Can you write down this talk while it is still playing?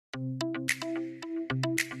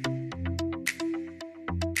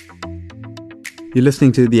You're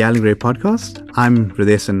listening to the Alan Gray podcast. I'm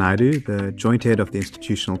Hridesan Naidu, the joint head of the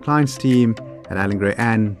institutional clients team at Alan Gray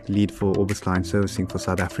and lead for Orbis Client Servicing for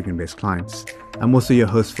South African-based clients. I'm also your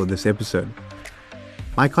host for this episode.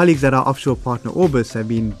 My colleagues at our offshore partner Orbis have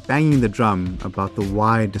been banging the drum about the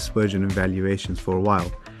wide dispersion in valuations for a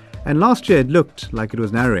while. And last year it looked like it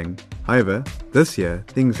was narrowing. However, this year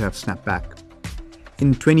things have snapped back.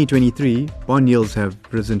 In 2023, bond yields have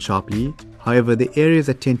risen sharply. However, the areas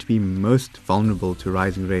that tend to be most vulnerable to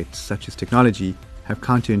rising rates, such as technology, have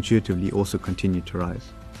counterintuitively also continued to rise.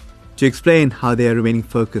 To explain how they are remaining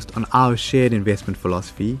focused on our shared investment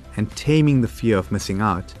philosophy and taming the fear of missing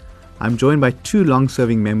out, I'm joined by two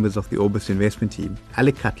long-serving members of the Orbis investment team,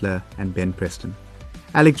 Alec Cutler and Ben Preston.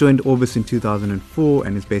 Alec joined Orbis in 2004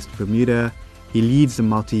 and is based in Bermuda. He leads the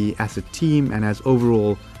multi-asset team and has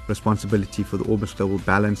overall responsibility for the Orbis Global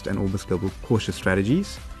Balanced and Orbis Global Cautious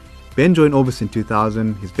strategies. Ben joined Orbis in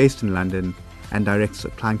 2000, he's based in London, and directs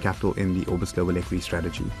client capital in the Orbis Global Equity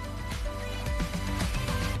strategy.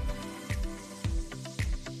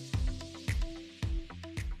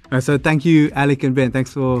 So thank you, Alec and Ben.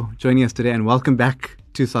 Thanks for joining us today and welcome back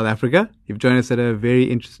to South Africa. You've joined us at a very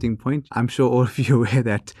interesting point. I'm sure all of you are aware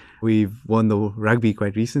that we've won the rugby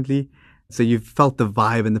quite recently. So you've felt the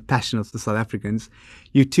vibe and the passion of the South Africans.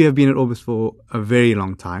 You two have been at Orbis for a very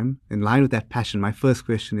long time. In line with that passion, my first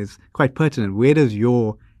question is quite pertinent. Where does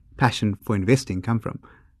your passion for investing come from?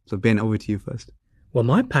 So Ben, over to you first. Well,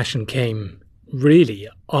 my passion came really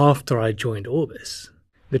after I joined Orbis.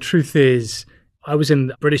 The truth is, I was in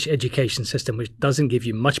the British education system, which doesn't give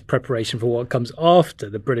you much preparation for what comes after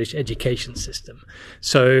the British education system.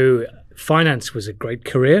 So finance was a great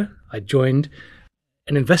career. I joined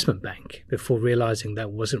an investment bank before realizing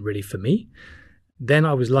that wasn't really for me. Then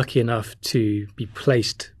I was lucky enough to be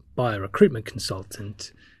placed by a recruitment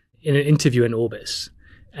consultant in an interview in Orbis.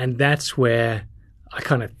 And that's where I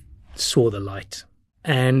kind of saw the light.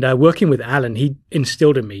 And working with Alan, he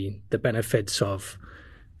instilled in me the benefits of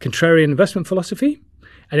contrarian investment philosophy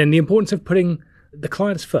and then the importance of putting the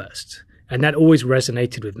clients first. And that always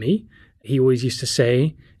resonated with me. He always used to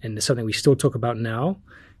say, and it's something we still talk about now,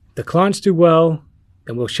 the clients do well,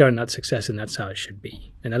 then we'll share in that success, and that's how it should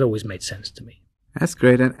be. And that always made sense to me. That's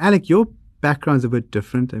great. And Alec, your background's a bit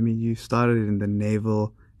different. I mean, you started in the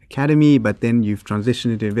Naval Academy, but then you've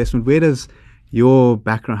transitioned into investment. Where does your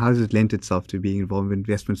background, how does it lend itself to being involved in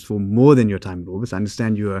investments for more than your time at Orbis? I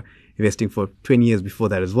understand you were investing for 20 years before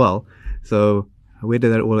that as well. So where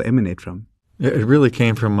did that all emanate from? It really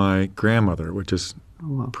came from my grandmother, which is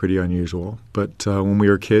pretty unusual. But when we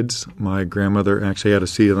were kids, my grandmother actually had a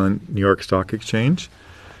seat on the New York Stock Exchange.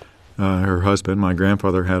 Her husband, my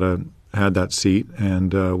grandfather, had that seat,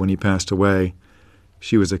 and when he passed away,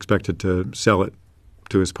 she was expected to sell it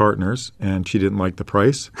to his partners, and she didn't like the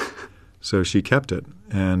price, so she kept it.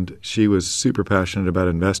 And she was super passionate about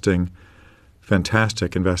investing,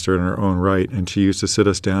 fantastic investor in her own right, and she used to sit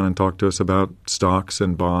us down and talk to us about stocks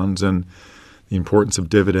and bonds and the importance of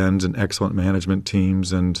dividends and excellent management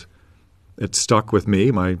teams, and it stuck with me.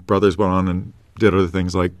 My brothers went on and did other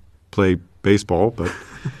things like play baseball, but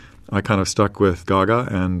I kind of stuck with Gaga,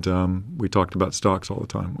 and we talked about stocks all the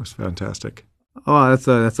time. It was fantastic. Oh,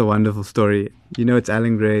 that's a wonderful story. You know, it's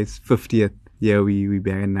Alan Gray's 50th year. We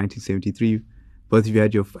began in 1973. Both of you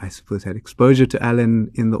had exposure to Alan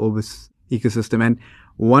in the Orbis ecosystem. And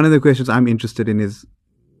one of the questions I'm interested in is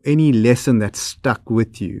any lesson that stuck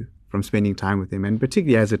with you from spending time with him, and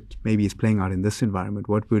particularly as it maybe is playing out in this environment.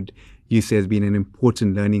 What would you say has been an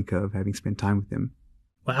important learning curve having spent time with him?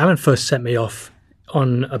 Well, Alan first set me off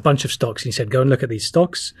on a bunch of stocks. He said, go and look at these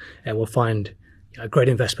stocks and we'll find a great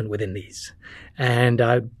investment within these. And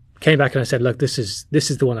I came back and I said, look, this is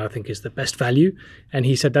the one I think is the best value. And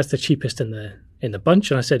he said, that's the cheapest in the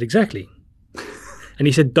bunch. And I said, exactly. And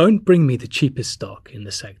he said, don't bring me the cheapest stock in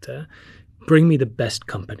the sector. Bring me the best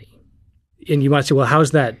company. And you might say, well, how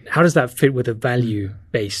does that fit with a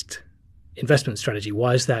value-based investment strategy?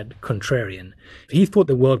 Why is that contrarian? He thought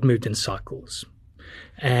the world moved in cycles.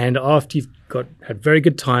 And after you've had very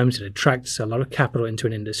good times, it attracts a lot of capital into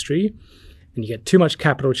an industry. And you get too much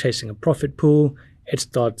capital chasing a profit pool, it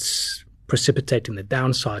starts precipitating the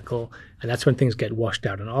down cycle. And that's when things get washed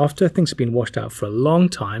out. And after things have been washed out for a long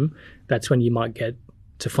time, that's when you might get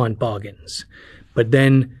to find bargains. But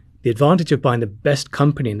then the advantage of buying the best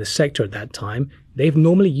company in the sector at that time, they've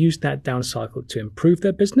normally used that down cycle to improve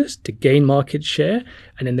their business, to gain market share,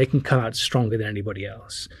 and then they can come out stronger than anybody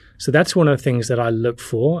else. So that's one of the things that I look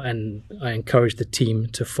for, and I encourage the team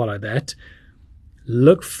to follow that.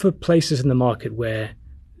 Look for places in the market where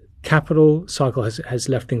capital cycle has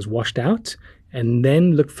left things washed out, and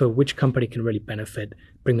then look for which company can really benefit,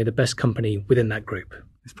 bring me the best company within that group.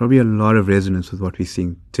 There's probably a lot of resonance with what we're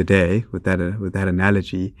seeing today with that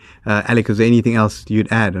analogy. Alec, is there anything else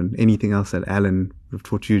you'd add on anything else that Alan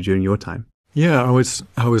taught you during your time? Yeah, I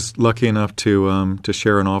was lucky enough to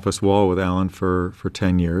share an office wall with Alan for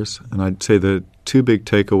 10 years. And I'd say the two big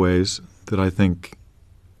takeaways that I think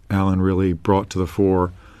Alan really brought to the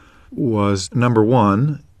fore was, number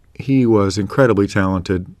one, he was incredibly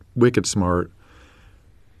talented, wicked smart,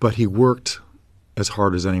 but he worked as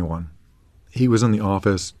hard as anyone. He was in the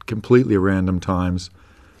office completely at random times.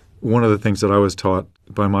 One of the things that I was taught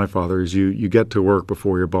by my father is you get to work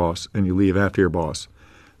before your boss and you leave after your boss.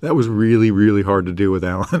 That was really, really hard to do with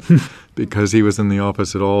Alan because he was in the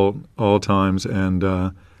office at all times. And,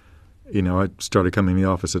 I started coming to the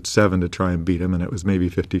office at 7 to try and beat him, and it was maybe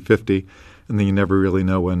 50-50. And then you never really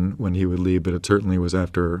know when he would leave, but it certainly was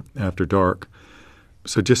after dark.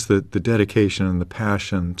 So just the dedication and the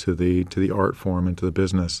passion to the art form and to the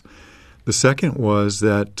business. The second was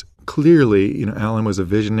that clearly, Alan was a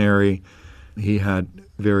visionary. He had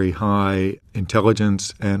very high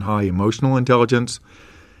intelligence and high emotional intelligence,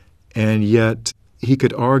 and yet he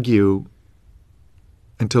could argue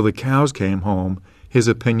until the cows came home his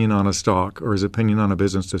opinion on a stock or his opinion on a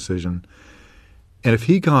business decision. And if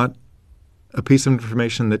he got a piece of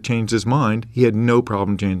information that changed his mind, he had no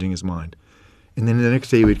problem changing his mind. And then the next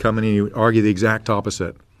day he would come in and he would argue the exact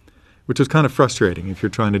opposite, which was kind of frustrating if you're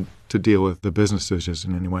trying to deal with the business decisions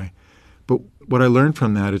in any way. But what I learned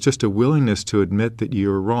from that is just a willingness to admit that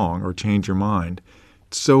you're wrong or change your mind.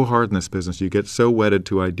 It's so hard in this business. You get so wedded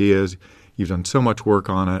to ideas. You've done so much work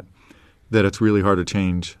on it that it's really hard to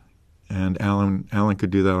change. And Alan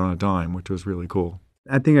could do that on a dime, which was really cool.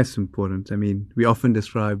 I think that's important. I mean, we often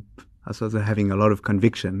describe ourselves as having a lot of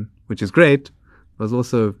conviction, which is great, but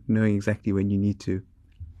also knowing exactly when you need to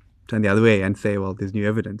turn the other way and say, well, there's new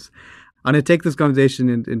evidence. I'm going to take this conversation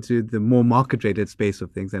into the more market-rated space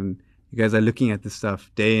of things, and you guys are looking at this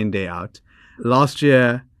stuff day in, day out. Last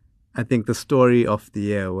year, I think the story of the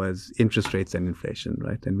year was interest rates and inflation,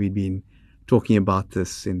 right? And we'd been talking about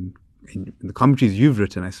this in the commentaries you've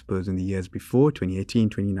written, I suppose, in the years before, 2018,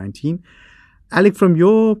 2019. Alec, from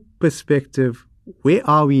your perspective, where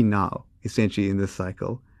are we now, essentially, in this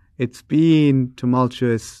cycle? It's been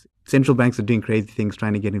tumultuous. Central banks are doing crazy things,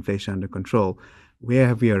 trying to get inflation under control. Where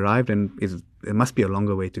have we arrived? And there must be a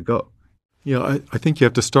longer way to go. Yeah, I think you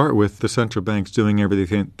have to start with the central banks doing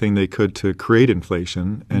everything they could to create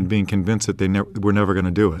inflation and being convinced that they were never going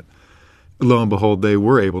to do it. Lo and behold, they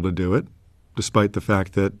were able to do it, despite the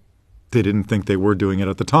fact that they didn't think they were doing it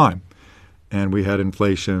at the time. And we had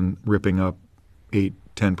inflation ripping up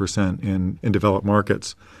 8-10% in developed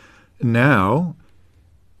markets. Now,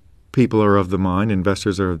 people are of the mind,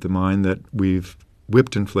 investors are of the mind that we've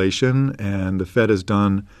whipped inflation and the Fed has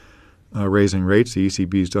done raising rates, the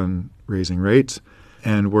ECB's done raising rates,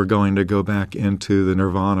 and we're going to go back into the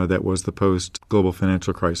nirvana that was the post-global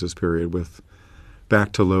financial crisis period with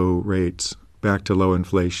back to low rates, back to low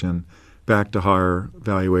inflation, back to higher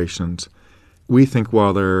valuations. We think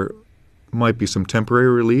while there might be some temporary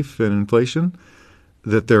relief in inflation,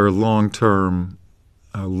 that there are long-term,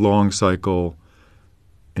 long-cycle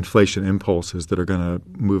inflation impulses that are going to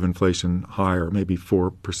move inflation higher, maybe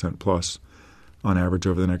 4% plus on average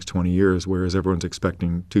over the next 20 years, whereas everyone's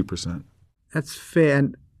expecting 2%. That's fair.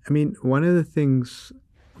 And I mean, one of the things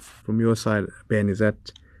from your side, Ben, is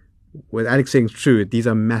that what Alex saying is true. These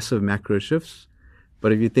are massive macro shifts.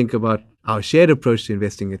 But if you think about our shared approach to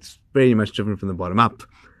investing, it's very much driven from the bottom up.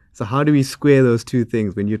 So how do we square those two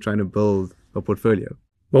things when you're trying to build a portfolio?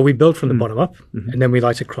 Well, we build from the bottom up, and then we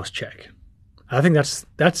like to cross-check. I think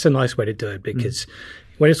that's a nice way to do it, because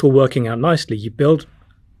when it's all working out nicely,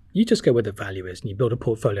 you just go where the value is and you build a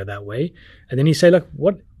portfolio that way. And then you say, look,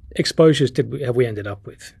 what exposures have we ended up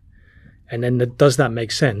with? And then does that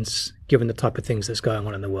make sense given the type of things that's going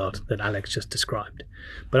on in the world that Alex just described?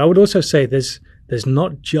 But I would also say there's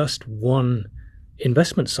not just one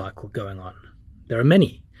investment cycle going on. There are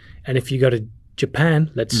many. And if you go to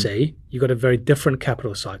Japan, let's say, you've got a very different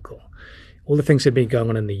capital cycle. All the things that have been going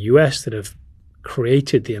on in the US that have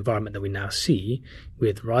created the environment that we now see,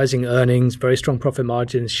 with rising earnings, very strong profit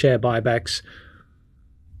margins, share buybacks.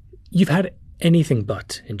 You've had anything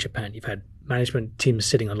but in Japan. You've had management teams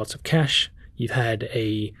sitting on lots of cash. You've had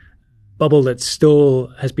a bubble that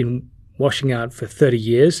still has been washing out for 30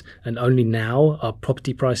 years, and only now are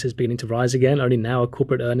property prices beginning to rise again. Only now are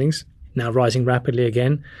corporate earnings now rising rapidly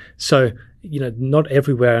again. So, not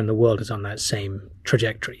everywhere in the world is on that same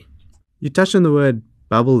trajectory. You touched on the word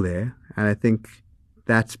bubble there, and I think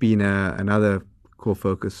that's been another core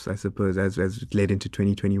focus, I suppose, as it led into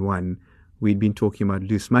 2021. We'd been talking about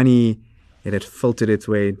loose money. It had filtered its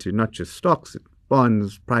way into not just stocks,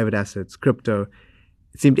 bonds, private assets, crypto.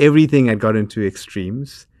 It seemed everything had got into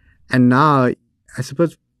extremes. And now, I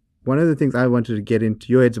suppose, one of the things I wanted to get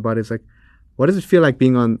into your heads about is like, what does it feel like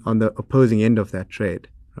being on the opposing end of that trade,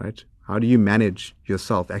 right? How do you manage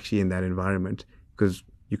yourself actually in that environment? Because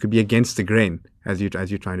you could be against the grain as you're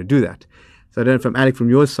trying to do that. So I don't know, from Alec, from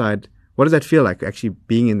your side, what does that feel like actually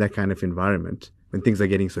being in that kind of environment when things are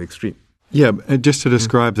getting so extreme? Yeah, and just to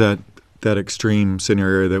describe that extreme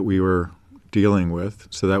scenario that we were dealing with,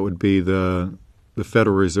 so that would be the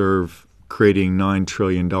Federal Reserve creating $9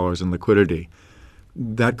 trillion in liquidity.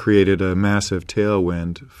 That created a massive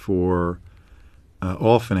tailwind for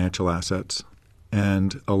all financial assets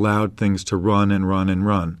and allowed things to run and run and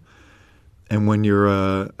run. And when you're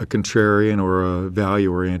a contrarian or a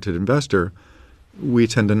value-oriented investor, we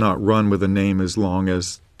tend to not run with a name as long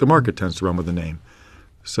as the market tends to run with a name.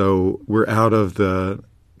 So we're out of the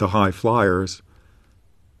high flyers,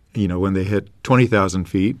 when they hit 20,000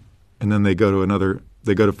 feet, and then they go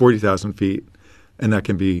to 40,000 feet, and that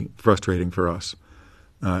can be frustrating for us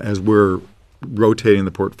as we're rotating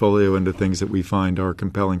the portfolio into things that we find are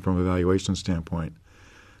compelling from a valuation standpoint.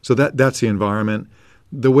 So that's the environment.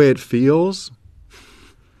 The way it feels,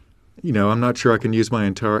 I'm not sure I can use my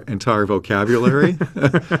entire vocabulary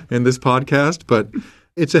in this podcast, but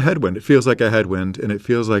it's a headwind. It feels like a headwind, and it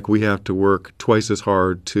feels like we have to work twice as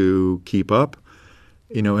hard to keep up,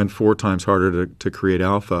 and 4 times harder to create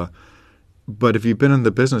alpha. But if you've been in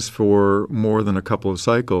the business for more than a couple of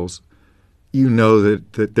cycles, you know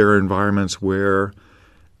that there are environments where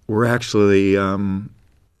we're actually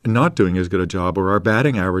not doing as good a job, or our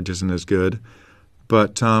batting average isn't as good,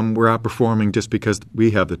 but we're outperforming just because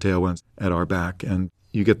we have the tailwinds at our back, and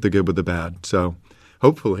you get the good with the bad. So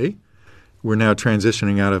hopefully we're now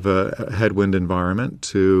transitioning out of a headwind environment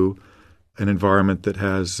to an environment that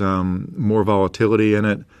has more volatility in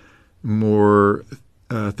it, more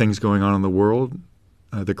things going on in the world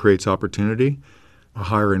that creates opportunity, a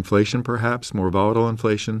higher inflation perhaps, more volatile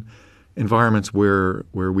inflation, environments where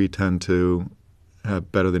we tend to have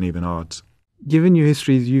better than even odds. Given your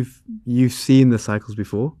histories, you've seen the cycles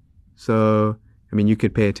before. So, you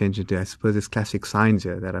could pay attention to, I suppose, there's classic signs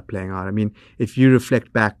here that are playing out. If you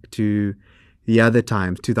reflect back to the other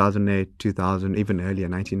times, 2008, 2000, even earlier,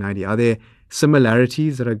 1990, are there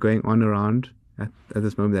similarities that are going on around at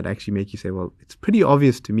this moment that actually make you say, well, it's pretty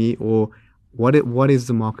obvious to me, or what is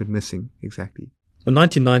the market missing exactly? Well,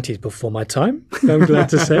 1990 is before my time, I'm glad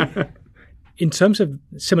to say. In terms of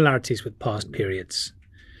similarities with past periods,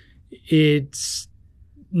 it's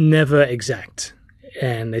never exact.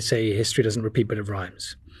 And they say history doesn't repeat, but it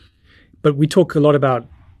rhymes. But we talk a lot about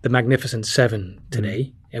the Magnificent Seven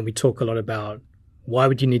today, and we talk a lot about why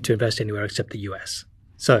would you need to invest anywhere except the US.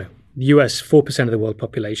 So the US, 4% of the world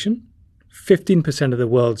population, 15% of the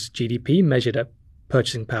world's GDP measured at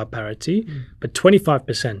purchasing power parity, but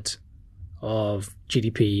 25% of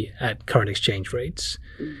GDP at current exchange rates.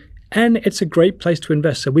 And it's a great place to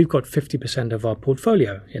invest. So we've got 50% of our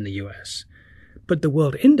portfolio in the US. But the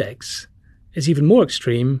world index is even more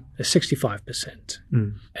extreme at 65%.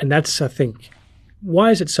 And that's, I think,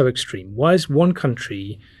 why is it so extreme? Why has one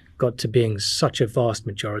country got to being such a vast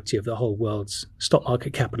majority of the whole world's stock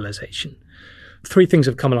market capitalization? 3 things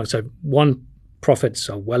have come along. So one, profits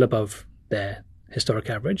are well above their historic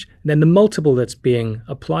average. And then the multiple that's being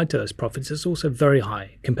applied to those profits is also very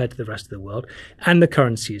high compared to the rest of the world. And the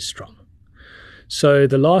currency is strong. So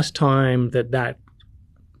the last time that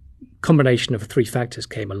combination of 3 factors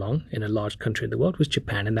came along in a large country in the world was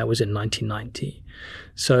Japan, and that was in 1990.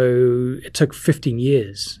 So it took 15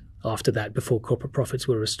 years after that before corporate profits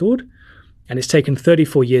were restored. And it's taken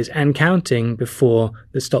 34 years and counting before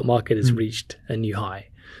the stock market has reached a new high.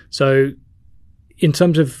 So in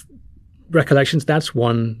terms of recollections, that's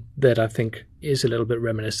one that I think is a little bit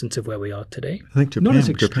reminiscent of where we are today. I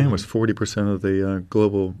think Japan was 40% of the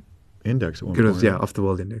global index at one point. Yeah, off the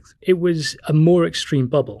world index. It was a more extreme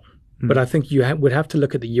bubble. But I think you would have to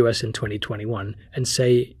look at the US in 2021 and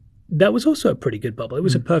say that was also a pretty good bubble. It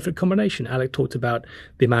was a perfect combination. Alec talked about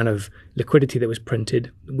the amount of liquidity that was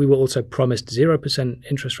printed. We were also promised 0%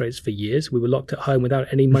 interest rates for years. We were locked at home without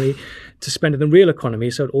any money to spend in the real economy,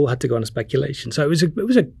 so it all had to go on speculation. So it was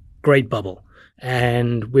a great bubble,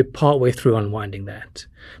 and we're partway through unwinding that.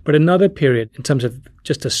 But another period, in terms of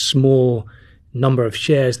just a small number of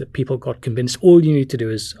shares that people got convinced all you need to do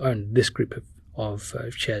is own this group of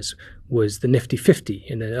shares, was the Nifty 50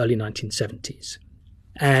 in the early 1970s.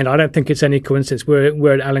 And I don't think it's any coincidence.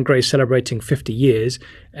 We're at Allen Gray celebrating 50 years,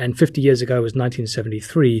 and 50 years ago was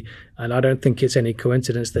 1973. And I don't think it's any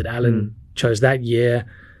coincidence that Allen chose that year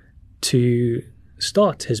to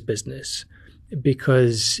start his business,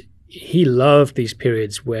 because he loved these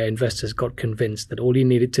periods where investors got convinced that all you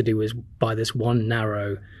needed to do was buy this one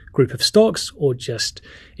narrow group of stocks or just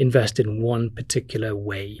invest in one particular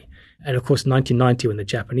way. And of course, 1990, when the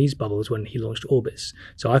Japanese bubble was when he launched Orbis.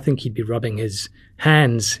 So I think he'd be rubbing his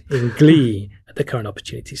hands in glee at the current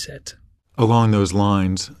opportunity set. Along those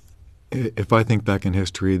lines, if I think back in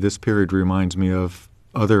history, this period reminds me of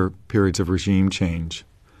other periods of regime change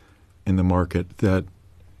in the market that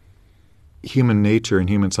human nature and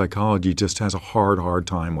human psychology just has a hard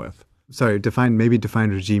time with. Sorry, define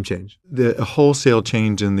regime change. A wholesale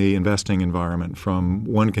change in the investing environment from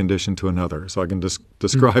one condition to another. So I can just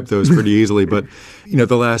describe those pretty easily. But,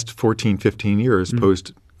 the last 14, 15 years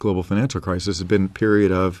post-global financial crisis has been a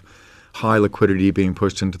period of high liquidity being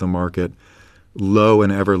pushed into the market, low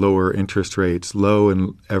and ever lower interest rates, low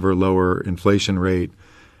and ever lower inflation rate,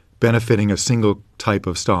 benefiting a single type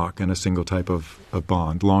of stock and a single type of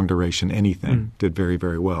bond, long duration, anything, did very,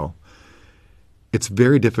 very well. It's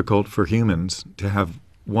very difficult for humans to have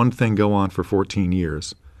one thing go on for 14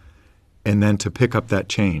 years and then to pick up that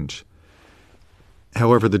change.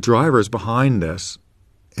 However, the drivers behind this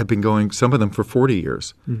have been going, some of them for 40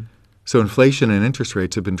 years. So inflation and interest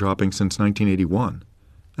rates have been dropping since 1981.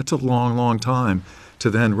 That's a long, long time to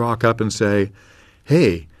then rock up and say,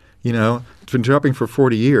 hey, it's been dropping for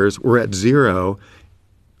 40 years. We're at zero.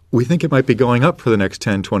 We think it might be going up for the next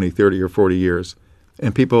 10, 20, 30, or 40 years.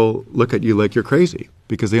 And people look at you like you're crazy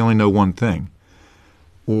because they only know one thing,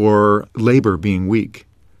 or labor being weak.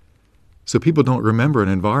 So people don't remember an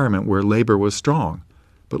environment where labor was strong.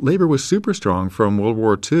 But labor was super strong from World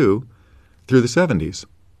War II through the 70s.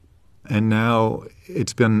 And now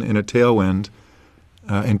it's been in a tailwind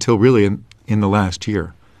until really in the last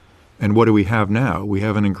year. And what do we have now? We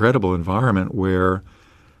have an incredible environment where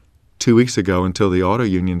 2 weeks ago, until the auto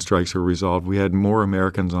union strikes were resolved, we had more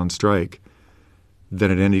Americans on strike than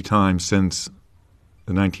at any time since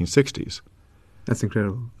the 1960s. That's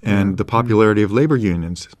incredible. And the popularity of labor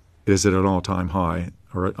unions is at an all-time high,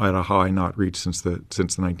 or at a high not reached since the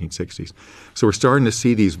 1960s. So we're starting to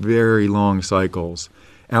see these very long cycles.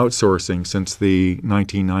 Outsourcing since the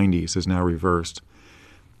 1990s is now reversed.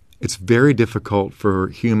 It's very difficult for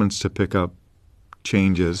humans to pick up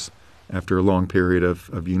changes after a long period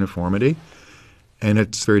of uniformity, and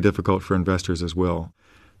it's very difficult for investors as well.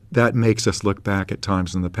 That makes us look back at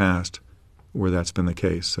times in the past where that's been the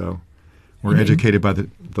case. So we're educated by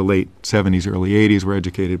the late 70s, early 80s. We're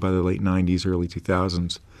educated by the late 90s, early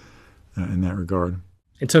 2000s in that regard.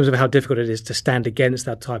 In terms of how difficult it is to stand against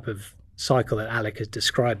that type of cycle that Alec is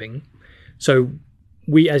describing. So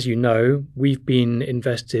we, as you know, we've been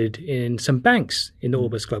invested in some banks in the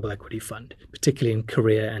Orbis Global Equity Fund, particularly in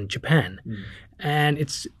Korea and Japan. And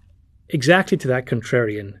it's exactly to that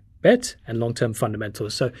contrarian bet and long-term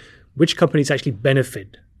fundamentals. So which companies actually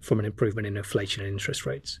benefit from an improvement in inflation and interest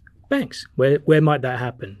rates? Banks. Where might that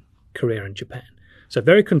happen? Korea and Japan. So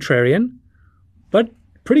very contrarian, but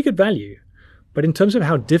pretty good value. But in terms of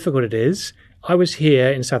how difficult it is, I was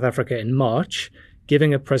here in South Africa in March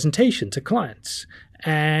giving a presentation to clients.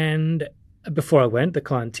 And before I went, the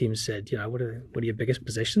client team said, what are your biggest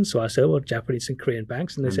positions? So I said, well, Japanese and Korean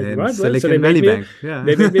banks. And they said, right. Silicon Valley Bank. Yeah.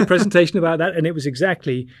 They made me a presentation about that. And it was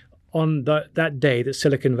exactly on that day that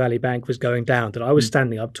Silicon Valley Bank was going down that I was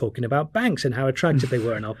standing up talking about banks and how attractive they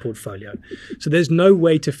were in our portfolio. So there's no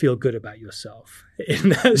way to feel good about yourself in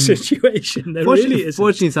that situation. There really isn't.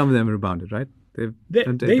 Fortunately, some of them rebounded, right? The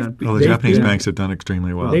Japanese banks have done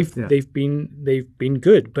extremely well. They've been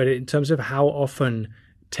good, but in terms of how often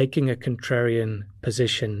taking a contrarian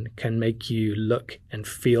position can make you look and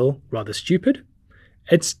feel rather stupid,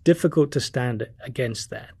 it's difficult to stand against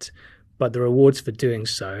that. But the rewards for doing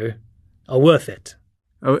so are worth it.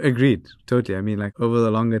 Oh, agreed. Totally. I mean, over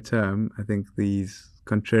the longer term, I think these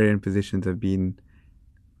contrarian positions have been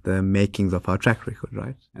the makings of our track record,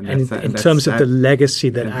 right? And in terms of the legacy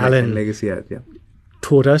that Alan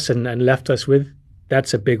taught us and left us with,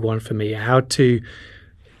 that's a big one for me. How to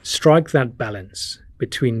strike that balance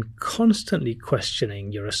between constantly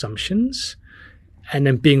questioning your assumptions and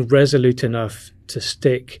then being resolute enough to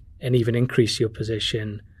stick and even increase your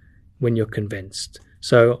position when you're convinced.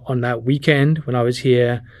 So on that weekend when I was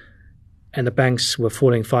here and the banks were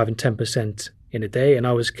falling 5 and 10% in a day, and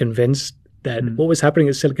I was convinced that what was happening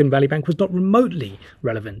at Silicon Valley Bank was not remotely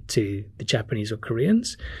relevant to the Japanese or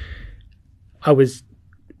Koreans, I was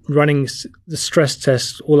running the stress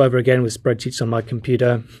tests all over again with spreadsheets on my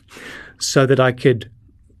computer so that I could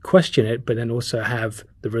question it, but then also have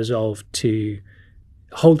the resolve to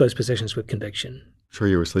hold those positions with conviction. Sure,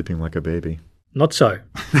 you were sleeping like a baby. Not so.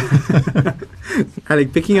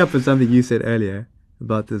 Alec, picking up on something you said earlier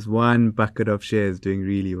about this one bucket of shares doing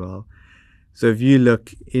really well. So if you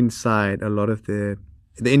look inside a lot of the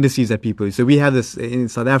indices that people use, so we have this in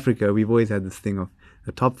South Africa, we've always had this thing of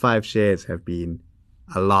the top 5 shares have been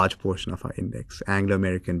a large portion of our index: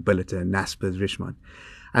 Anglo-American, Billiton, Naspers, Richmond.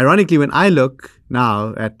 Ironically, when I look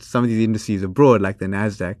now at some of these indices abroad, like the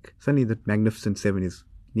NASDAQ, suddenly the Magnificent 7 is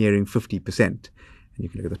nearing 50%. And you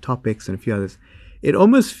can look at the Topics and a few others. It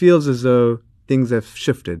almost feels as though things have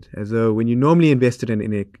shifted, as though when you normally invested in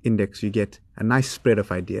an index, you get a nice spread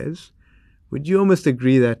of ideas. Would you almost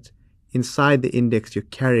agree that inside the index, you're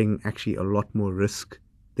carrying actually a lot more risk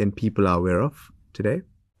than people are aware of today?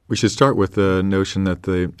 We should start with the notion that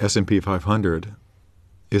the S&P 500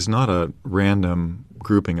 is not a random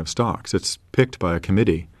grouping of stocks. It's picked by a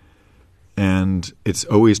committee, and it's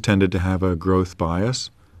always tended to have a growth bias,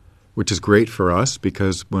 which is great for us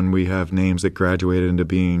because when we have names that graduated into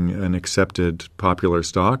being an accepted popular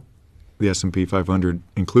stock, the S&P 500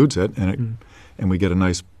 includes it, and we get a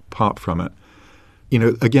nice pop from it. You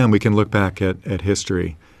know, again, we can look back at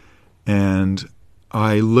history, and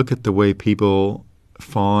I look at the way people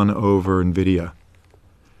fawn over NVIDIA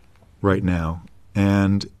right now,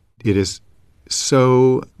 and it is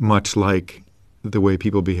so much like the way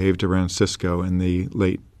people behaved around Cisco in the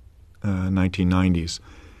late 1990s.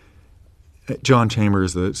 John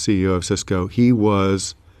Chambers, the CEO of Cisco, he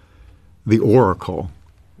was the oracle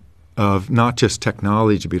of not just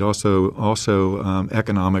technology, but also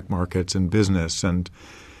economic markets and business, and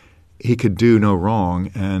he could do no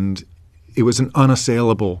wrong. And it was an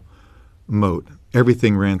unassailable moat.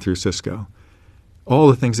 Everything ran through Cisco. All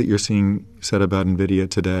the things that you're seeing said about NVIDIA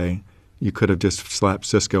today, you could have just slapped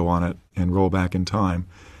Cisco on it and roll back in time.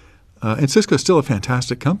 And Cisco is still a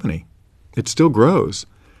fantastic company. It still grows.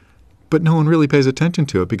 But no one really pays attention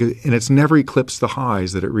to it and it's never eclipsed the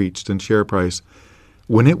highs that it reached in share price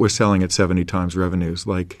when it was selling at 70 times revenues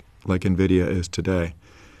like NVIDIA is today.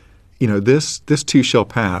 You know, this too shall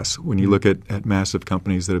pass when you look at massive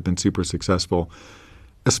companies that have been super successful,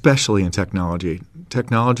 especially in technology.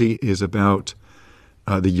 Technology is about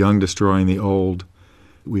the young destroying the old.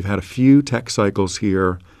 We've had a few tech cycles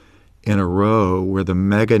here in a row where the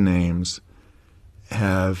mega names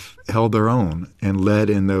have held their own and led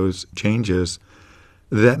in those changes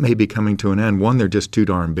that may be coming to an end. One, they're just too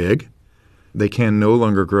darn big. They can no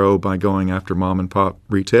longer grow by going after mom and pop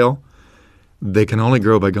retail. They can only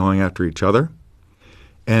grow by going after each other.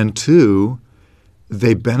 And two,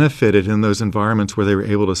 they benefited in those environments where they were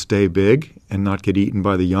able to stay big and not get eaten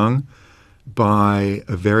by the young by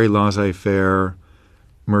a very laissez-faire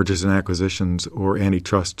mergers and acquisitions or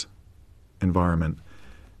antitrust environment.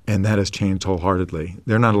 And that has changed wholeheartedly.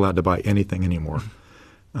 They're not allowed to buy anything anymore.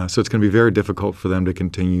 So it's going to be very difficult for them to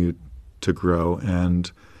continue to grow.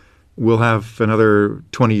 And we'll have another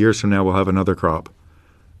 20 years from now, we'll have another crop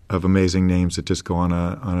of amazing names that just go on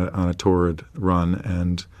a torrid run.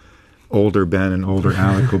 And older Ben and older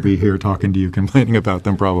Alec will be here talking to you, complaining about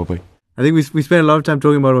them probably. I think we spend a lot of time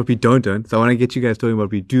talking about what we don't own. So I want to get you guys talking about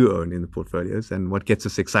what we do own in the portfolios and what gets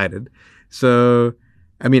us excited. So,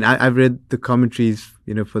 I mean, I've read the commentaries,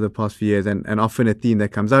 for the past few years, and often a theme that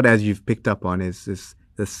comes out, as you've picked up on, is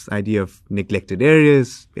this idea of neglected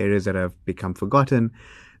areas that have become forgotten.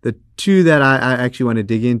 The two that I actually want to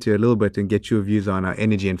dig into a little bit and get your views on are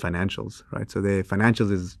energy and financials, right? So the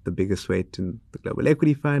financials is the biggest weight in the Global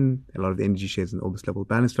Equity Fund, a lot of the energy shares in the Orbis Global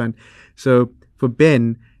Balance Fund. So for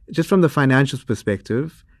Ben, just from the financials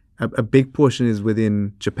perspective, a big portion is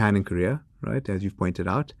within Japan and Korea, right, as you've pointed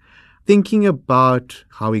out. Thinking about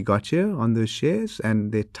how we got here on those shares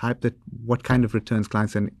and the type what kind of returns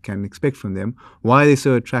clients can expect from them, why are they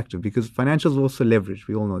so attractive? Because financials are also leveraged,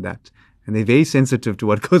 we all know that. And they're very sensitive to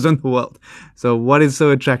what goes on in the world. So what is so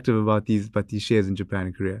attractive about these shares in Japan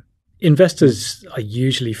and Korea? Investors are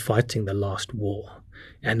usually fighting the last war.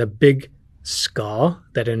 And the big scar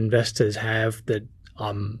that investors have that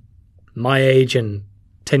my age and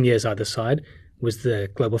 10 years either side was the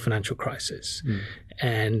global financial crisis,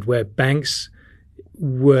 and where banks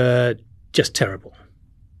were just terrible.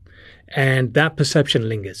 And that perception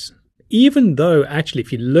lingers. Even though actually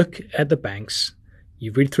if you look at the banks,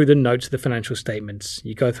 you read through the notes of the financial statements,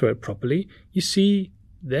 you go through it properly, you see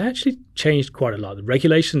they actually changed quite a lot. The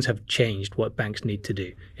regulations have changed what banks need to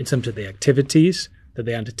do in terms of the activities that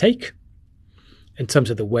they undertake, in terms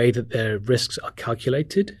of the way that their risks are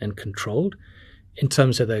calculated and controlled, in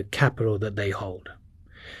terms of the capital that they hold.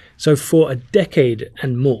 So for a decade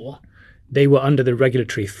and more, they were under the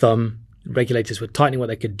regulatory thumb Regulators were tightening what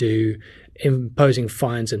they could do, imposing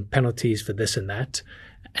fines and penalties for this and that.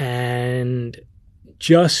 And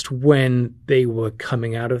just when they were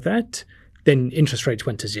coming out of that, then interest rates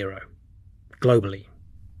went to zero globally,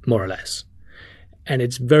 more or less. And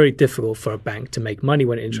it's very difficult for a bank to make money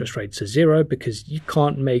when interest rates are zero because you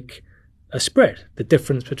can't make a spread, the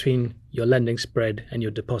difference between your lending spread and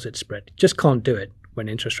your deposit spread. You just can't do it when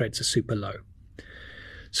interest rates are super low.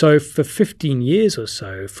 So for 15 years or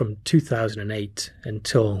so, from 2008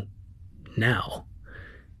 until now,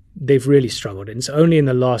 they've really struggled. And it's only in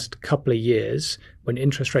the last couple of years when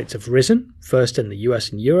interest rates have risen, first in the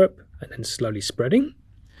US and Europe, and then slowly spreading,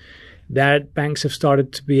 that banks have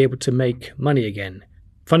started to be able to make money again.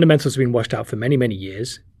 Fundamentals have been washed out for many, many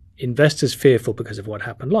years. Investors fearful because of what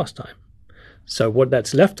happened last time. So what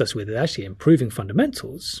that's left us with is actually improving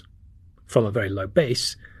fundamentals from a very low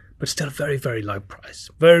base, but still a very, very low price,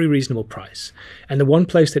 very reasonable price. And the one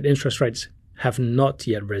place that interest rates have not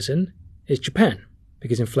yet risen is Japan,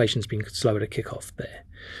 because inflation's been slower to kick off there.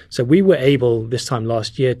 So we were able this time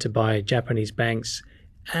last year to buy Japanese banks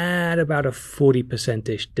at about a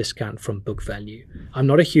 40%-ish discount from book value. I'm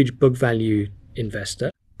not a huge book value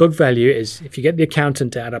investor. Book value is if you get the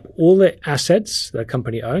accountant to add up all the assets that a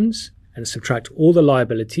company owns and subtract all the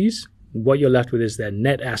liabilities, what you're left with is their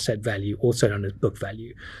net asset value, also known as book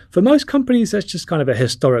value. For most companies, that's just kind of a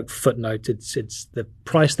historic footnote. It's the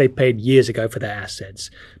price they paid years ago for their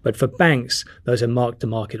assets. But for banks, those are marked to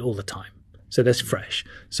market all the time. So that's fresh.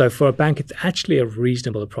 So for a bank, it's actually a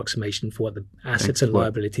reasonable approximation for what the assets and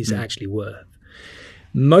liabilities are actually worth.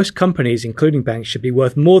 Most companies, including banks, should be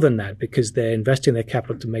worth more than that because they're investing their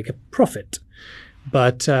capital to make a profit.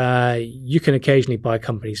 But you can occasionally buy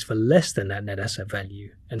companies for less than that net asset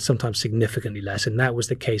value and sometimes significantly less. And that was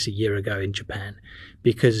the case a year ago in Japan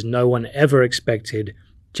because no one ever expected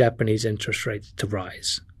Japanese interest rates to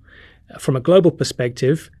rise. From a global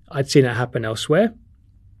perspective, I'd seen it happen elsewhere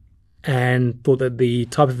and thought that the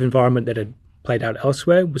type of environment that had played out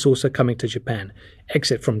elsewhere was also coming to Japan.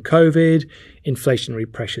 Exit from COVID,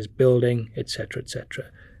 inflationary pressures building, etc., etc.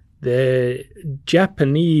 The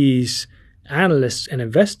Japanese analysts and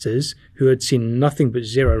investors who had seen nothing but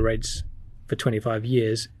zero rates for 25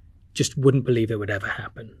 years just wouldn't believe it would ever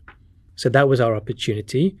happen. So that was our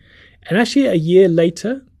opportunity. And actually a year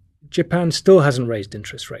later, Japan still hasn't raised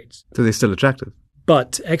interest rates. So they're still attractive.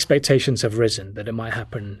 But expectations have risen that it might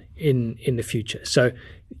happen in the future. So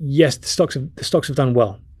yes, the stocks have done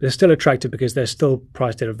well. They're still attractive because they're still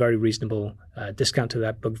priced at a very reasonable discount to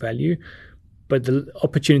that book value. But the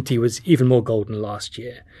opportunity was even more golden last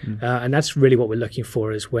year. And that's really what we're looking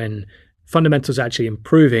for is when fundamentals are actually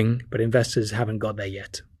improving, but investors haven't got there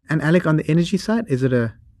yet. And Alec, on the energy side, is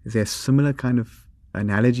there a similar kind of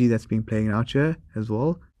analogy that's been playing out here as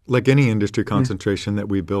well? Like any industry concentration that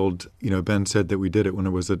we build, Ben said that we did it when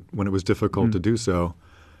it was difficult to do so.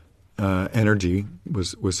 Energy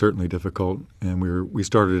was certainly difficult, and we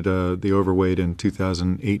started the overweight in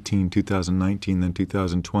 2018, 2019, then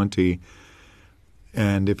 2020.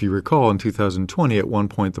 And if you recall, in 2020, at one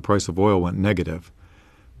point, the price of oil went negative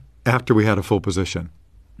after we had a full position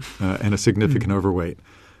and a significant overweight.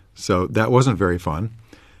 So that wasn't very fun.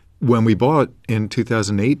 When we bought in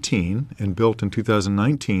 2018 and built in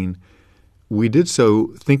 2019, we did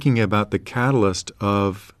so thinking about the catalyst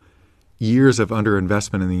of years of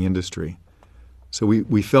underinvestment in the industry. So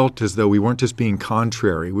we felt as though we weren't just being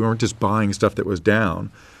contrary. We weren't just buying stuff that was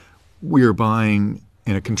down. We were buying,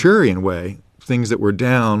 in a contrarian way, things that were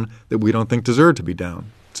down that we don't think deserve to be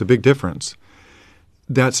down. It's a big difference.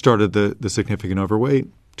 That started the significant overweight.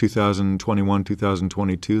 2021,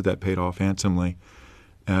 2022, that paid off handsomely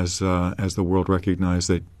as the world recognized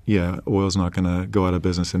that, oil's not going to go out of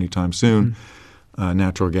business anytime soon.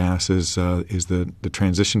 Natural gas is the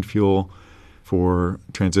transition fuel for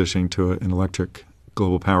transitioning to an electric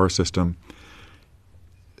global power system.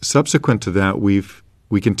 Subsequent to that,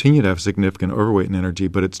 we continue to have significant overweight in energy,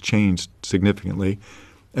 but it's changed significantly.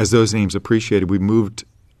 As those names appreciated, we moved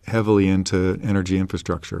heavily into energy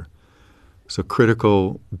infrastructure. So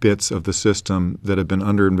critical bits of the system that have been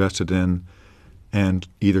underinvested in and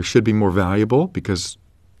either should be more valuable because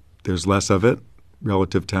there's less of it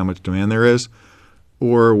relative to how much demand there is,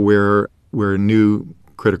 or where new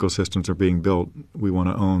critical systems are being built, we want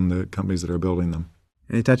to own the companies that are building them.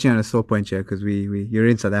 And you're touching on a sore point here because you're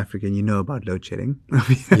in South Africa and you know about load shedding.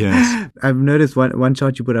 Yes. I've noticed one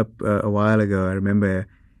chart you put up a while ago. I remember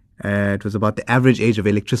it was about the average age of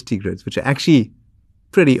electricity grids, which are actually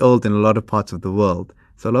pretty old in a lot of parts of the world.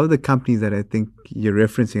 So a lot of the companies that I think you're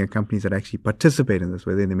referencing are companies that actually participate in this,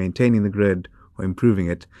 whether they're maintaining the grid or improving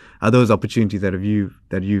it. Are those opportunities that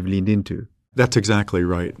you've leaned into? That's exactly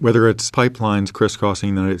right. Whether it's pipelines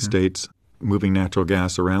crisscrossing the United States, moving natural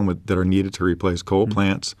gas around that are needed to replace coal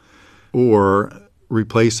plants, or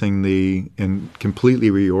replacing and completely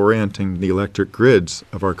reorienting the electric grids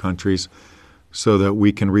of our countries so that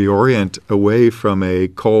we can reorient away from a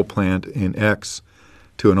coal plant in X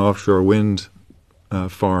to an offshore wind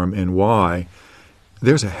farm in Y.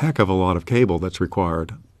 There's a heck of a lot of cable that's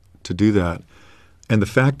required to do that. And the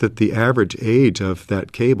fact that the average age of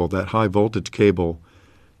that cable, that high voltage cable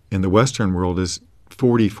in the Western world is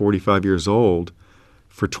 40, 45 years old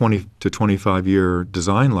for 20 to 25-year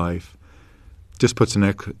design life just puts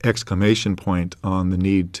an exclamation point on the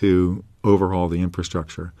need to overhaul the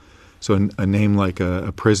infrastructure. So a name like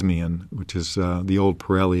a Prysmian, which is the old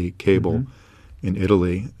Pirelli cable in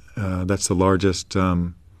Italy, that's the largest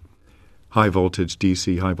high voltage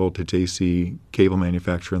DC, high voltage AC cable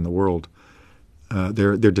manufacturer in the world.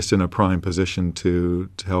 They're just in a prime position to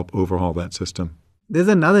help overhaul that system. There's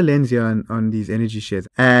another lens here on these energy shares,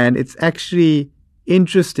 and it's actually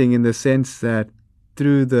interesting in the sense that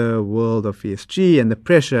through the world of ESG and the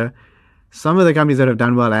pressure, some of the companies that have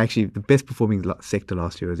done well are actually the best performing sector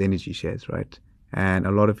last year was energy shares, right? And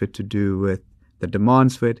a lot of it to do with the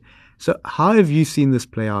demands for it. So how have you seen this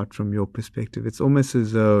play out from your perspective? It's almost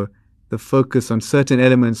as though the focus on certain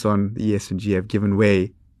elements on the ESG have given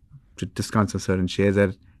way to discounts on certain shares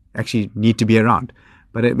that actually need to be around.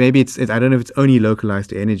 But maybe it's I don't know if it's only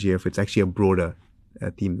localized to energy or if it's actually a broader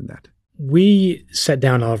theme than that. We set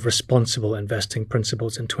down our responsible investing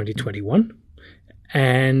principles in 2021,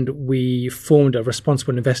 and we formed a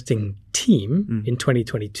responsible investing team in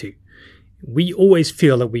 2022. We always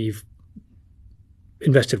feel that we've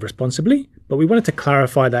invested responsibly, but we wanted to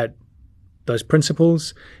clarify those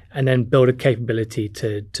principles and then build a capability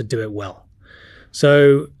to do it well.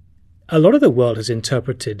 So a lot of the world has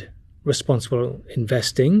interpreted responsible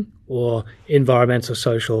investing or environmental,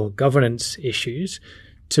 social governance issues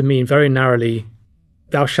to mean very narrowly,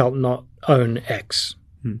 thou shalt not own X.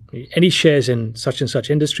 Any shares in such and such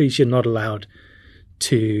industries you're not allowed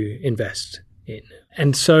to invest in.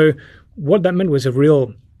 And so what that meant was a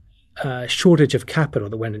real shortage of capital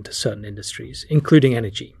that went into certain industries, including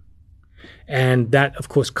energy. And that, of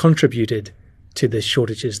course, contributed to the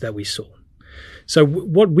shortages that we saw. So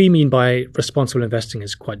what we mean by responsible investing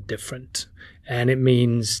is quite different. And it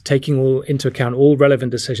means taking into account all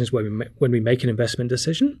relevant decisions when we make an investment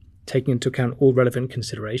decision, taking into account all relevant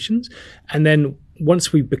considerations. And then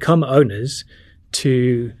once we become owners,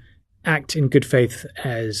 to act in good faith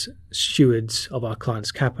as stewards of our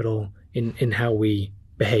clients' capital in how we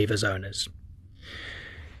behave as owners.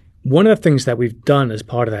 One of the things that we've done as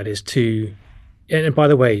part of that is and by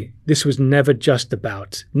the way, this was never just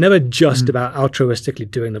about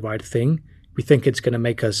altruistically doing the right thing. We think it's going to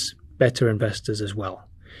make us better investors as well.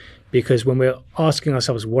 Because when we're asking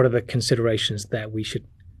ourselves what are the considerations that we should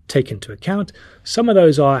take into account, some of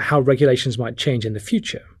those are how regulations might change in the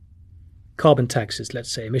future. Carbon taxes,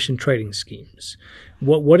 let's say, emission trading schemes.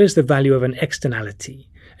 What is the value of an externality?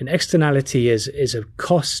 An externality is a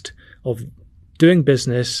cost of doing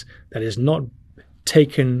business that is not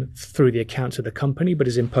taken through the accounts of the company, but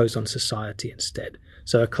is imposed on society instead.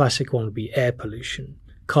 So a classic one would be air pollution,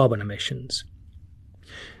 carbon emissions.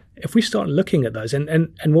 If we start looking at those,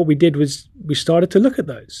 and what we did was we started to look at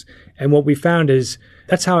those. And what we found is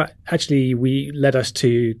that's how actually we led us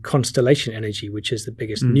to Constellation Energy, which is the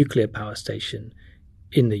biggest nuclear power station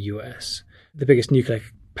in the US, the biggest nuclear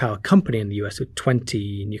power company in the US with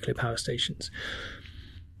 20 nuclear power stations.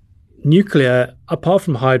 Nuclear, apart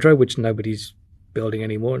from hydro, which nobody's building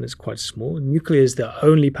anymore and is quite small, nuclear is the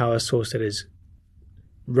only power source that is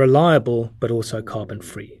reliable but also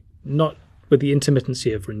carbon-free, not with the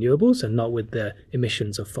intermittency of renewables and not with the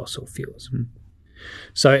emissions of fossil fuels.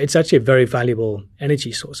 So it's actually a very valuable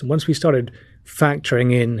energy source. And once we started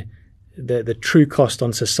factoring in the true cost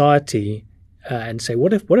on society and say,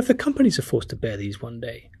 what if the companies are forced to bear these one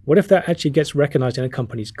day? What if that actually gets recognized in a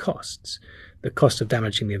company's costs? The cost of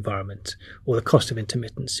damaging the environment, or the cost of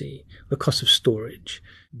intermittency, the cost of storage.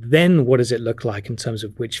 Then what does it look like in terms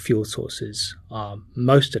of which fuel sources are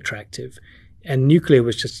most attractive? And nuclear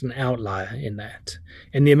was just an outlier in that.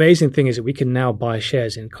 And the amazing thing is that we can now buy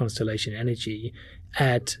shares in Constellation Energy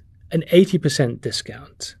at an 80%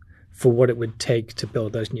 discount for what it would take to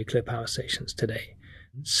build those nuclear power stations today.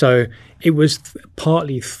 So it was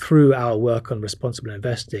partly through our work on responsible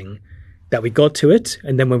investing that we got to it.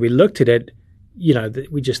 And then when we looked at it,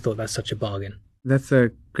 we just thought that's such a bargain. That's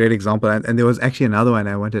a great example. And there was actually another one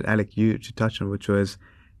I wanted, Alec, you to touch on, which was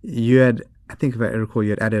you had, I think if I recall, you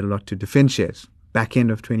had added a lot to defense shares back end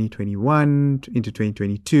of 2021 into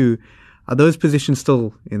 2022. Are those positions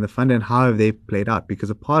still in the fund, and how have they played out? Because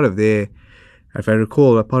a part of their, if I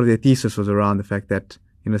recall, a part of their thesis was around the fact that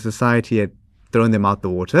society had thrown them out the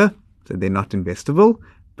water, so they're not investable.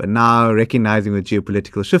 But now, recognizing with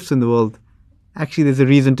geopolitical shifts in the world, actually there's a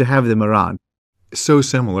reason to have them around. So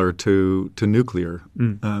similar to nuclear.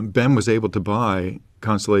 Ben was able to buy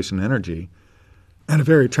Constellation Energy at a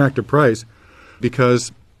very attractive price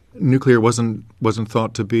because nuclear wasn't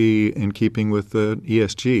thought to be in keeping with the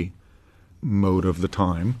ESG mode of the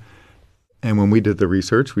time. And when we did the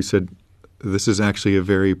research, we said this is actually a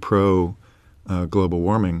very pro global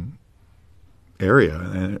warming area,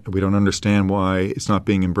 and we don't understand why it's not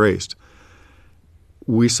being embraced.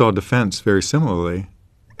 We saw defense very similarly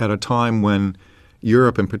at a time when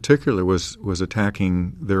Europe in particular was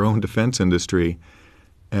attacking their own defense industry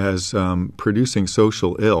as producing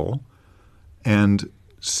social ill and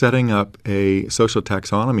setting up a social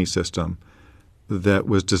taxonomy system that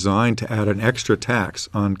was designed to add an extra tax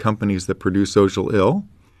on companies that produce social ill,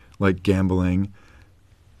 like gambling.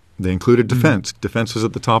 They included defense. Defense was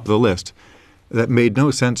at the top of the list. That made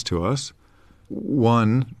no sense to us.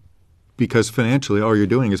 One, because financially all you're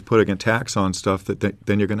doing is putting a tax on stuff that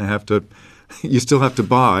then you're going to have to – you still have to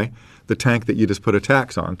buy the tank that you just put a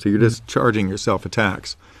tax on. So you're just charging yourself a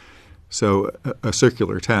tax. So a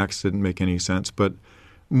circular tax didn't make any sense. But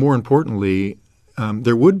more importantly,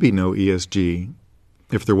 there would be no ESG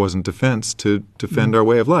if there wasn't defense to defend our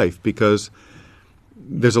way of life, because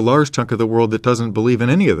there's a large chunk of the world that doesn't believe in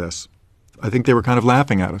any of this. I think they were kind of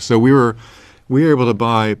laughing at us. So we were able to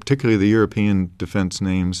buy particularly the European defense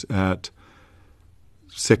names at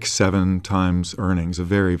 6-7 times earnings, a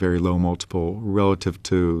very, very low multiple relative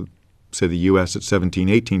to, say, the U.S. at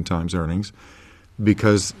 17-18 times earnings,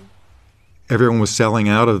 because everyone was selling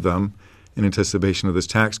out of them in anticipation of this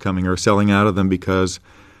tax coming, or selling out of them because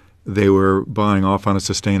they were buying off on a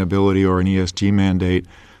sustainability or an ESG mandate,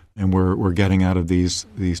 and we're getting out of these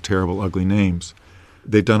terrible, ugly names.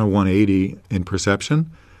 They've done a 180 in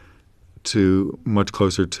perception to much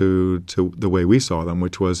closer to the way we saw them,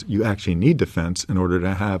 which was you actually need defense in order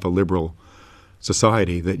to have a liberal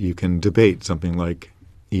society that you can debate something like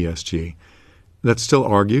ESG. That's still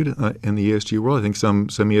argued in the ESG world. I think some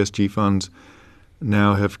ESG funds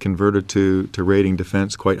now have converted to rating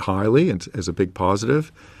defense quite highly as a big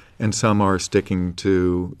positive, and some are sticking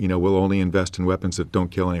to, we'll only invest in weapons that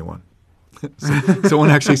don't kill anyone.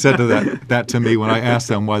 Someone actually said that to me when I asked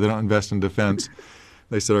them why they don't invest in defense.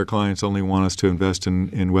 They said our clients only want us to invest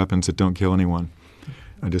in weapons that don't kill anyone.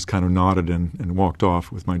 I just kind of nodded and walked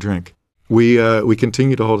off with my drink. We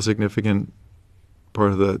continue to hold a significant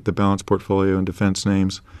part of the balanced portfolio in defense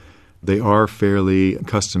names. They are fairly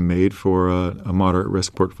custom made for a moderate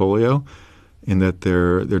risk portfolio in that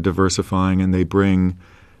they're diversifying, and they bring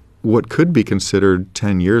what could be considered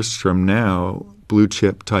 10 years from now blue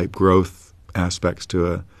chip type growth aspects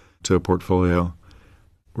to a portfolio.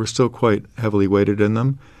 We're still quite heavily weighted in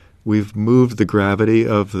them. We've moved the gravity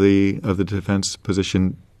of the defense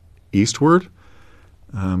position eastward.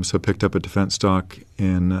 So picked up a defense stock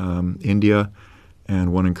in India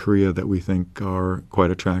and one in Korea that we think are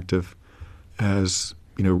quite attractive as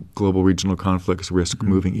global regional conflicts risk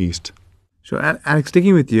moving east. Sure. Alex,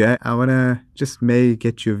 sticking with you, I want to just may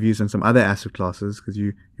get your views on some other asset classes, because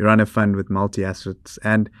you run a fund with multi-assets.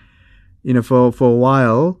 And, for a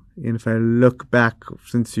while, if I look back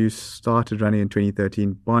since you started running in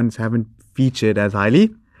 2013, bonds haven't featured as highly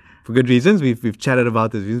for good reasons. We've chatted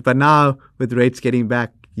about those, but now with rates getting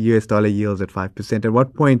back, US dollar yields at 5%, at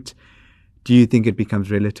what point do you think it becomes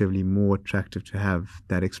relatively more attractive to have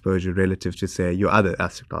that exposure relative to, say, your other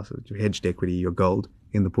asset classes, your hedged equity, your gold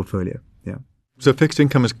in the portfolio? Yeah. So fixed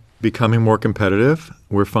income is becoming more competitive.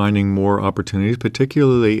 We're finding more opportunities,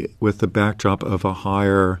 particularly with the backdrop of a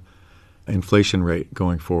higher inflation rate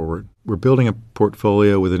going forward. We're building a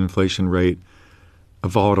portfolio with an inflation rate, a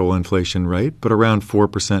volatile inflation rate, but around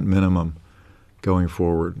 4% minimum going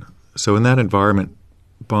forward. So in that environment,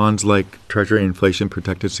 bonds like Treasury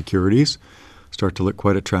inflation-protected securities start to look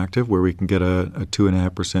quite attractive, where we can get a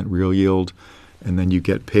 2.5% real yield, and then you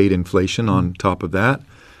get paid inflation on top of that.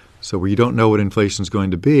 So where you don't know what inflation is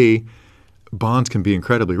going to be, bonds can be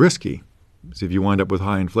incredibly risky. So if you wind up with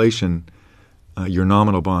high inflation, your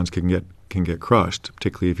nominal bonds can get crushed,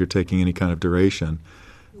 particularly if you're taking any kind of duration.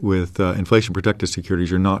 With inflation-protected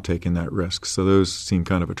securities, you're not taking that risk. So those seem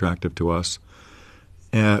kind of attractive to us.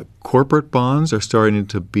 Corporate bonds are starting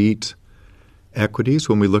to beat equities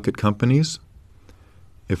when we look at companies.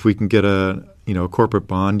 If we can get a corporate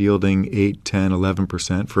bond yielding 8, 10,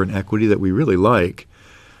 11% for an equity that we really like,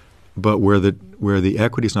 but where the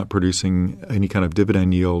equity is not producing any kind of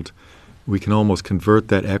dividend yield, we can almost convert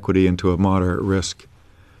that equity into a moderate risk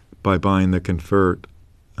by buying the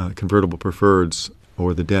convertible preferreds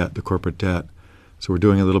or the debt, the corporate debt. So we're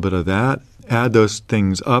doing a little bit of that. Add those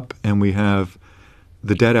things up, and we have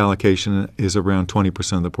the debt allocation is around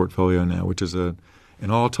 20% of the portfolio now, which is an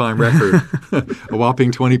all-time record, a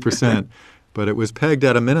whopping 20%. But it was pegged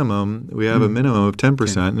at a minimum. We have a minimum of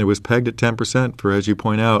 10%, and it was pegged at 10% for, as you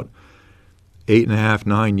point out, 8.5,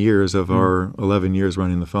 9 years of our 11 years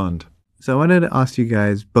running the fund. So I wanted to ask you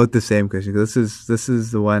guys both the same question. This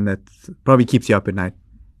is the one that probably keeps you up at night.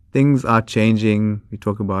 Things are changing. We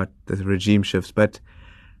talk about the regime shifts, but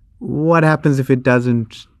what happens if it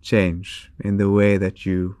doesn't change in the way that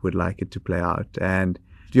you would like it to play out? And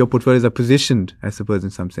your portfolios are positioned, I suppose,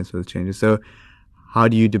 in some sense for the changes. So how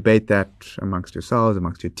do you debate that amongst yourselves,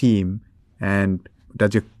 amongst your team? And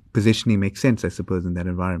does your positioning make sense, I suppose, in that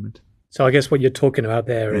environment? So I guess what you're talking about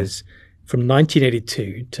there is from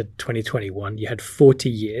 1982 to 2021, you had 40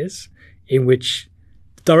 years in which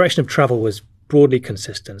the direction of travel was broadly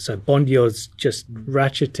consistent. So bond yields just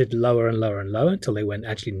ratcheted lower and lower and lower until they went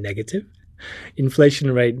actually negative.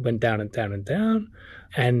 Inflation rate went down and down and down,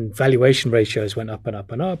 and valuation ratios went up and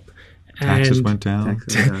up and up. Taxes went down.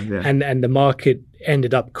 And the market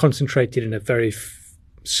ended up concentrated in a very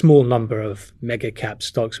small number of mega cap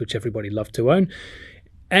stocks, which everybody loved to own.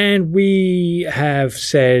 And we have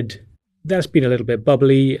said that's been a little bit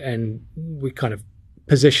bubbly, and we kind of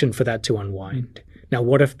positioned for that to unwind. Now,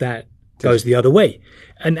 what if that goes the other way?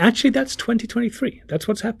 And actually, that's 2023. That's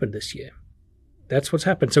what's happened this year. That's what's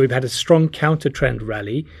happened. So we've had a strong counter-trend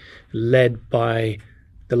rally led by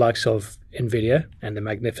the likes of NVIDIA and the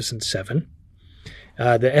Magnificent Seven.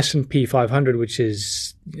 The S&P 500, which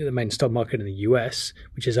is the main stock market in the US,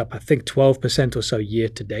 which is up, I think, 12% or so year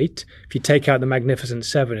to date. If you take out the Magnificent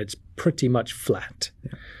Seven, it's pretty much flat.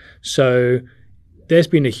 Yeah. So there's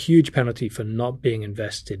been a huge penalty for not being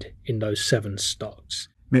invested in those 7 stocks.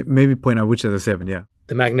 Maybe point out which are the 7, yeah.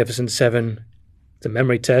 The Magnificent Seven, the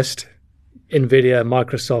memory test, NVIDIA,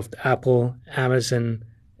 Microsoft, Apple, Amazon,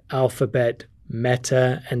 Alphabet,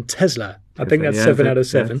 Meta, and Tesla. I think that's 7 out of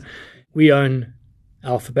 7. Yes. We own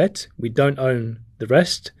Alphabet. We don't own the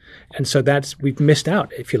rest. And so we've missed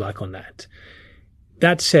out, if you like, on that.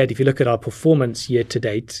 That said, if you look at our performance year to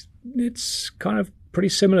date, it's kind of pretty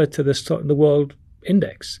similar to the world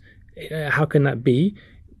index. How can that be?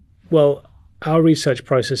 Well, our research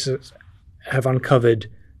processes have uncovered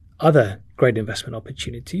other great investment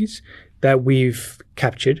opportunities that we've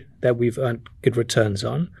captured, that we've earned good returns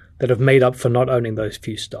on, that have made up for not owning those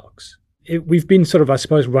few stocks. We've been sort of, I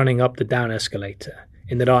suppose, running up the down escalator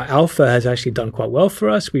in that our alpha has actually done quite well for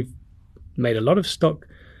us. We've made a lot of stock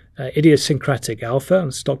idiosyncratic alpha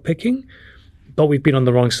on stock picking, but we've been on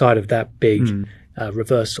the wrong side of that big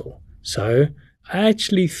reversal. So I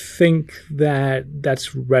actually think that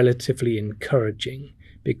that's relatively encouraging,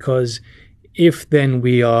 because if then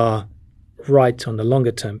we are right on the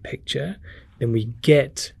longer term picture, then we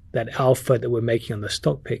get that alpha that we're making on the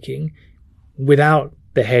stock picking without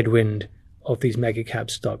the headwind of these mega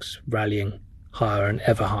cap stocks rallying higher and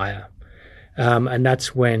ever higher. And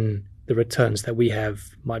that's when the returns that we have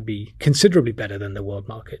might be considerably better than the world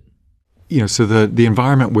market. So the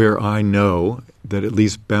environment where I know that at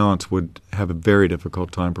least balance would have a very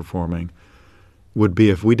difficult time performing would be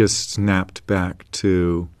if we just snapped back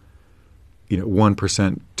to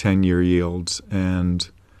 1% 10-year yields and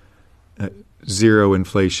zero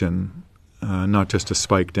inflation, not just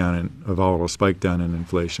a volatile spike down in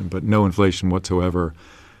inflation, but no inflation whatsoever,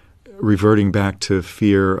 reverting back to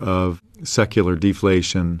fear of secular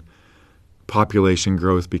deflation, population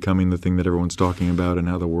growth becoming the thing that everyone's talking about and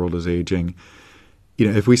how the world is aging.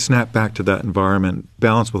 If we snap back to that environment,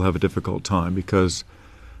 balance will have a difficult time because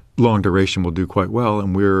long duration will do quite well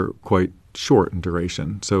and we're quite short in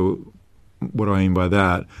duration. So what do I mean by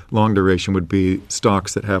that? Long duration would be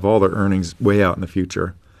stocks that have all their earnings way out in the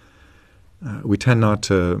future. We tend not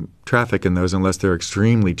to traffic in those unless they're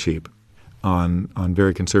extremely cheap on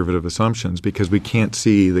very conservative assumptions because we can't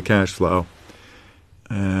see the cash flow.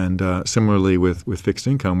 And similarly with fixed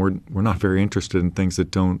income, we're not very interested in things that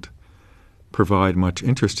don't provide much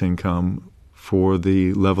interest income for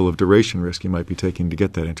the level of duration risk you might be taking to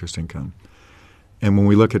get that interest income. And when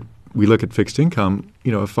we look at fixed income, a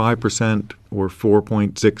 5% or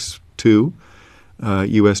 4.62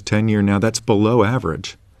 U.S. 10-year now, that's below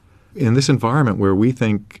average. In this environment where we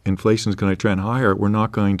think inflation is going to trend higher, we're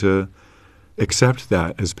not going to accept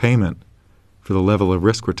that as payment for the level of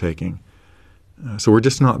risk we're taking. So we're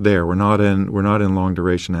just not there. We're not in long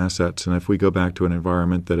duration assets. And if we go back to an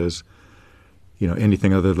environment that is,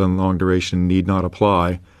 anything other than long duration need not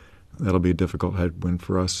apply, that'll be a difficult headwind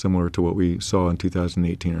for us, similar to what we saw in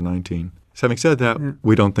 2018 or 19. So having said that,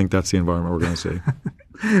 we don't think that's the environment we're going to see.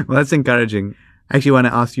 Well, that's encouraging. I actually want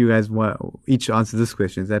to ask you guys each answer this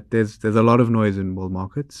question, is that there's a lot of noise in world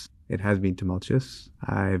markets. It has been tumultuous.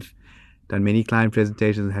 I've done many client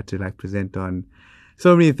presentations and had to present on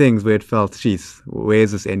so many things where it felt, geez, where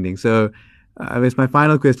is this ending? So I guess my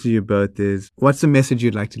final question to you both is, what's the message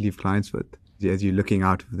you'd like to leave clients with as you're looking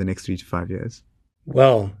out for the next 3 to 5 years?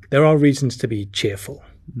 Well, there are reasons to be cheerful.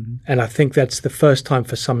 Mm-hmm. And I think that's the first time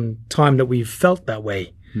for some time that we've felt that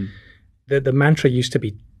way. The mantra used to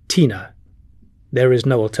be TINA. There is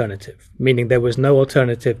no alternative, meaning there was no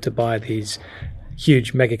alternative to buy these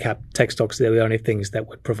huge mega cap tech stocks. They were the only things that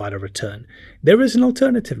would provide a return. There is an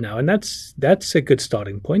alternative now, and that's a good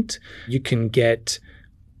starting point. You can get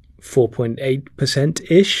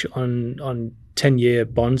 4.8%-ish on 10-year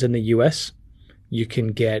bonds in the US. You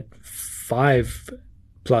can get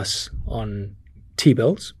 5+ on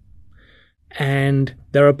T-bills. And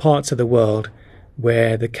there are parts of the world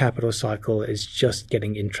where the capital cycle is just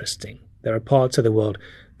getting interesting. There are parts of the world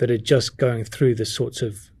that are just going through the sorts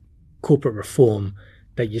of corporate reform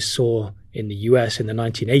that you saw in the US in the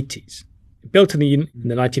 1980s. Built in the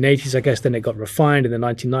 1980s, I guess, then it got refined. In the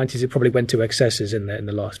 1990s, it probably went to excesses in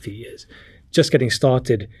the last few years. Just getting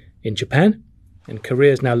started in Japan, and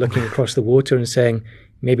Korea is now looking across the water and saying,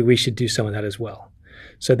 maybe we should do some of that as well.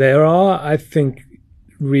 So there are, I think,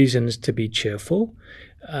 reasons to be cheerful.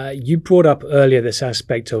 You brought up earlier this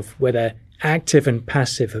aspect of whether active and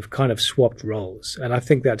passive have kind of swapped roles, and I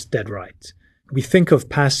think that's dead right. We think of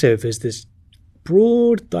passive as this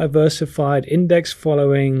broad, diversified,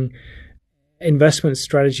 index-following investment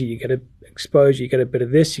strategy. You get exposure, you get a bit of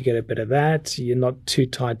this, you get a bit of that. You're not too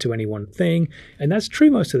tied to any one thing. And that's true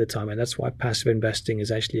most of the time. And that's why passive investing is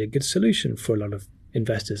actually a good solution for a lot of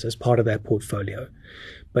investors as part of their portfolio.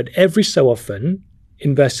 But every so often,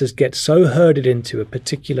 investors get so herded into a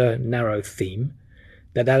particular narrow theme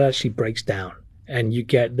that actually breaks down. And you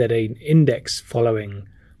get that an index following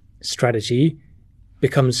strategy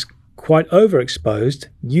becomes quite overexposed,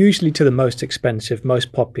 usually to the most expensive,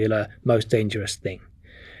 most popular, most dangerous thing.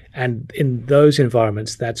 And in those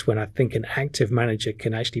environments, that's when I think an active manager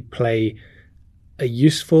can actually play a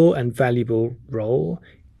useful and valuable role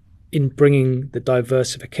in bringing the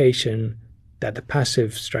diversification that the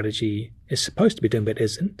passive strategy is supposed to be doing but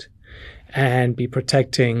isn't, and be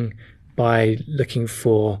protecting by looking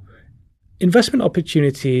for investment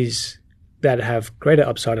opportunities that have greater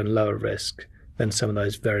upside and lower risk than some of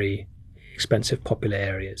those very expensive popular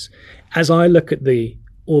areas. As I look at the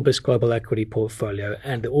Orbis Global Equity portfolio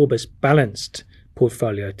and the Orbis Balanced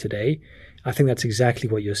portfolio today, I think that's exactly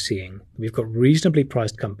what you're seeing. We've got reasonably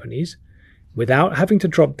priced companies without having to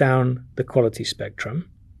drop down the quality spectrum,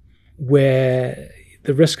 where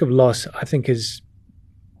the risk of loss, I think, is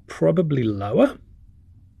probably lower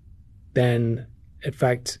than, in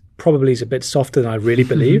fact, probably is a bit softer than I really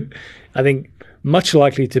believe. I think much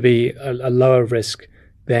likely to be a lower risk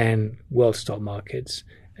than world stock markets,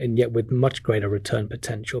 and yet with much greater return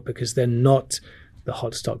potential because they're not the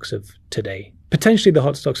hot stocks of today. Potentially the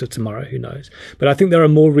hot stocks of tomorrow, who knows? But I think there are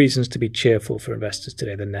more reasons to be cheerful for investors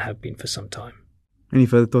today than there have been for some time. Any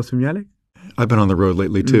further thoughts from Yalek? I've been on the road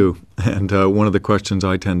lately too, and one of the questions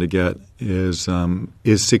I tend to get is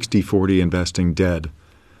 60-40 investing dead?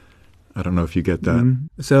 I don't know if you get that.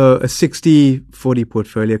 So a 60-40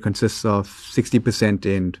 portfolio consists of 60%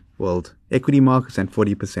 in world equity markets and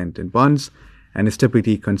 40% in bonds, and is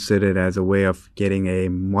typically considered as a way of getting a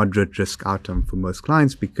moderate risk outcome for most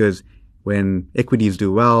clients, because when equities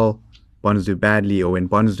do well, bonds do badly, or when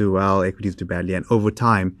bonds do well, equities do badly, and over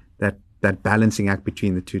time, that balancing act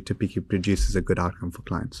between the two typically produces a good outcome for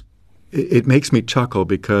clients. It makes me chuckle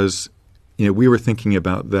because we were thinking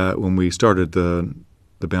about that when we started the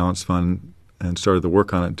Balance Fund and started the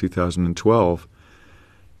work on it in 2012.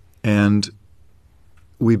 And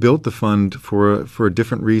we built the fund for a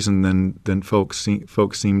different reason than folks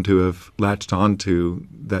seem to have latched on to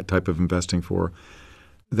that type of investing for.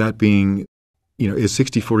 That being, is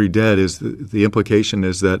 60-40 dead? Is the implication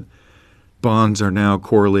is that bonds are now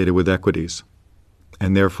correlated with equities,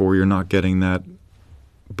 and therefore you're not getting that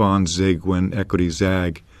bond zig when equities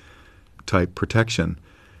zag type protection.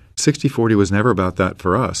 60-40 was never about that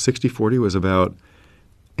for us. 60-40 was about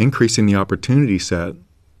increasing the opportunity set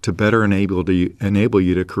to better enable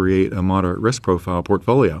you to create a moderate risk profile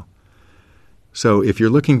portfolio. So if you're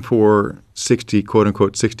looking for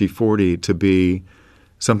quote-unquote 60-40 to be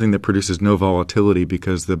something that produces no volatility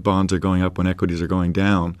because the bonds are going up when equities are going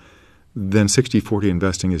down, then 60-40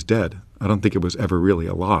 investing is dead. I don't think it was ever really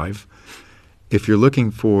alive. if you're looking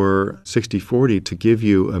for 60/40 to give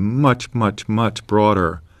you a much, much, much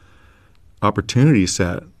broader opportunity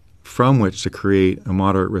set from which to create a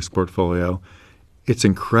moderate risk portfolio, it's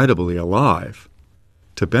incredibly alive.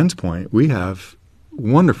 To Ben's point, we have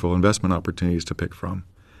wonderful investment opportunities to pick from.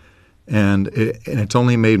 And it's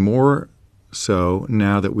only made more so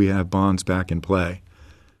now that we have bonds back in play.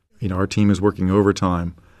 Our team is working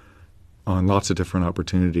overtime on lots of different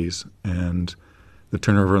opportunities, and the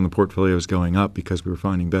turnover on the portfolio is going up because we were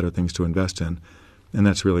finding better things to invest in. And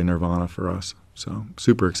that's really nirvana for us. So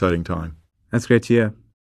super exciting time. That's great to hear.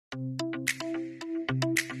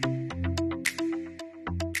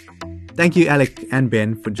 Thank you, Alec and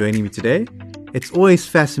Ben, for joining me today. It's always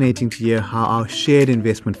fascinating to hear how our shared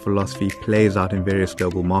investment philosophy plays out in various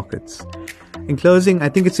global markets. In closing, I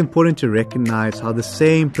think it's important to recognize how the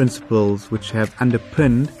same principles which have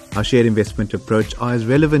underpinned our shared investment approach are as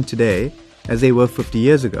relevant today as they were 50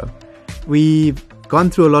 years ago. We've gone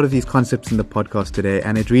through a lot of these concepts in the podcast today,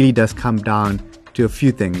 and it really does come down to a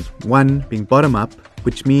few things. One, being bottom-up,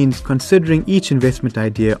 which means considering each investment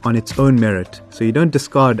idea on its own merit, so you don't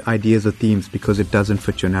discard ideas or themes because it doesn't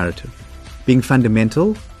fit your narrative. Being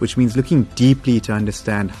fundamental, which means looking deeply to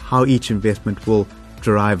understand how each investment will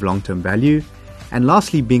derive long-term value. And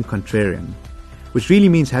lastly, being contrarian, which really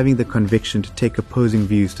means having the conviction to take opposing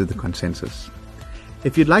views to the consensus.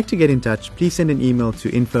 If you'd like to get in touch, please send an email to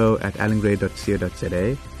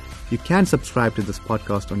info@allengray.co.za. You can subscribe to this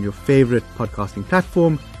podcast on your favorite podcasting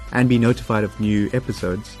platform and be notified of new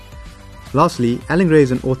episodes. Lastly, Allen Gray is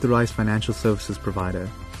an authorized financial services provider.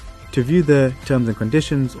 To view the terms and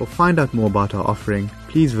conditions or find out more about our offering,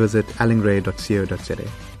 please visit allengray.co.za.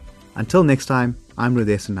 Until next time, I'm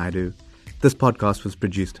Hridesh Naidu. This podcast was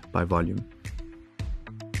produced by Volume.